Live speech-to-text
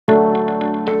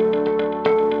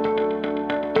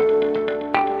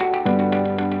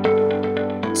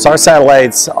SAR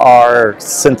satellites are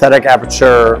synthetic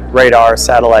aperture radar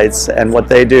satellites, and what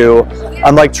they do,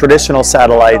 unlike traditional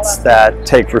satellites that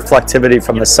take reflectivity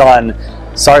from the sun,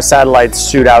 SAR satellites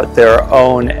shoot out their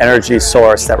own energy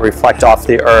source that reflect off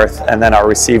the Earth and then are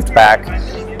received back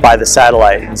by the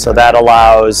satellite. And so that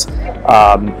allows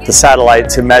the satellite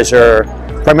to measure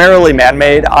primarily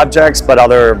man-made objects, but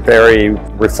other very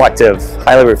reflective,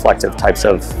 highly reflective types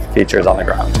of features on the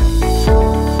ground.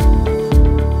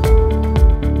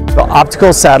 The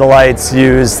optical satellites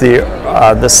use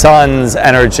the sun's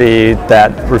energy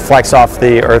that reflects off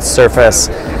the Earth's surface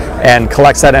and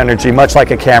collects that energy much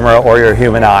like a camera or your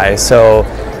human eye. So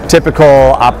typical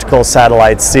optical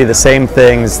satellites see the same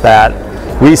things that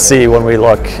we see when we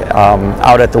look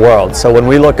out at the world. So when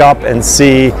we look up and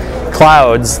see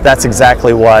clouds, that's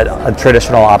exactly what a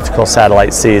traditional optical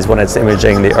satellite sees when it's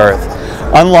imaging the Earth.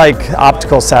 Unlike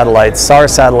optical satellites, SAR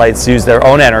satellites use their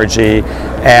own energy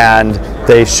and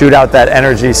they shoot out that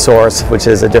energy source, which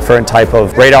is a different type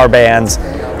of radar bands,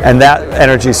 and that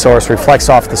energy source reflects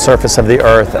off the surface of the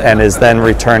Earth and is then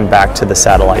returned back to the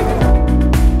satellite.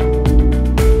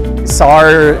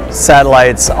 SAR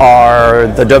satellites are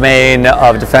the domain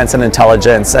of defense and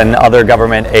intelligence and other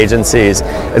government agencies.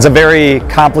 It's a very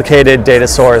complicated data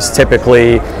source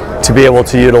typically to be able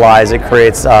to utilize. It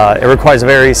requires a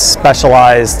very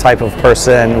specialized type of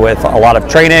person with a lot of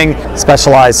training,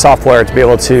 specialized software to be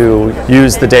able to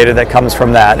use the data that comes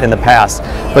from that in the past.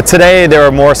 But today there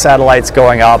are more satellites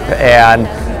going up and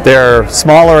they're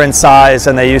smaller in size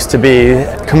than they used to be.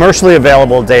 Commercially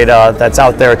available data that's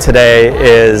out there today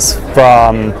is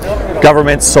from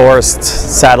government-sourced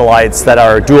satellites that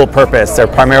are dual purpose. They're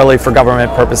primarily for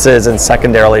government purposes and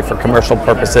secondarily for commercial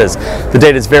purposes. The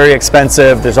data is very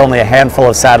expensive. There's only a handful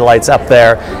of satellites up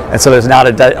there, and so there's not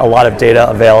a lot of data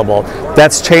available.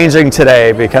 That's changing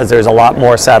today because there's a lot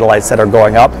more satellites that are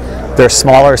going up. They're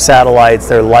smaller satellites,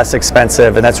 they're less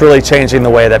expensive, and that's really changing the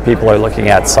way that people are looking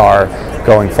at SAR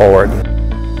going forward.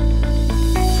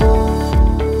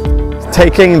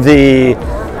 Taking the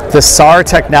SAR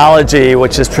technology,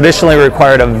 which has traditionally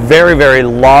required a very, very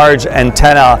large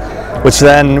antenna, which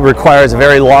then requires a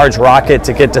very large rocket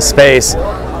to get to space,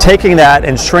 taking that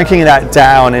and shrinking that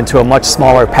down into a much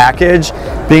smaller package,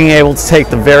 being able to take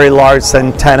the very large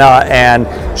antenna and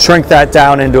shrink that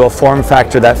down into a form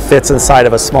factor that fits inside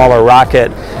of a smaller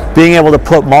rocket, being able to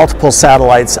put multiple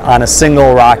satellites on a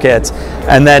single rocket,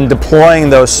 and then deploying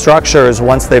those structures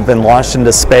once they've been launched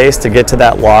into space to get to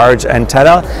that large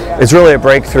antenna is really a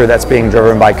breakthrough that's being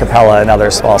driven by Capella and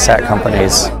other small sat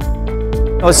companies.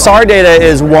 SAR data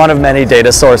is one of many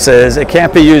data sources. It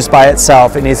can't be used by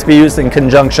itself. It needs to be used in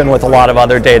conjunction with a lot of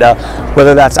other data,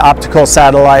 whether that's optical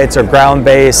satellites or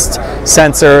ground-based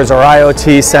sensors or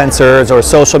IoT sensors or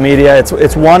social media.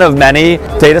 It's one of many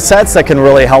data sets that can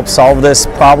really help solve this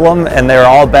problem, and they're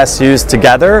all best used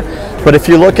together. But if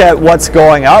you look at what's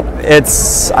going up,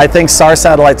 I think SAR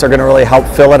satellites are going to really help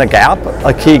fill in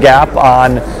a key gap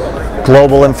on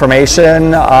global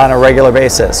information on a regular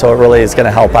basis. So it really is going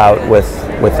to help out with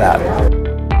that.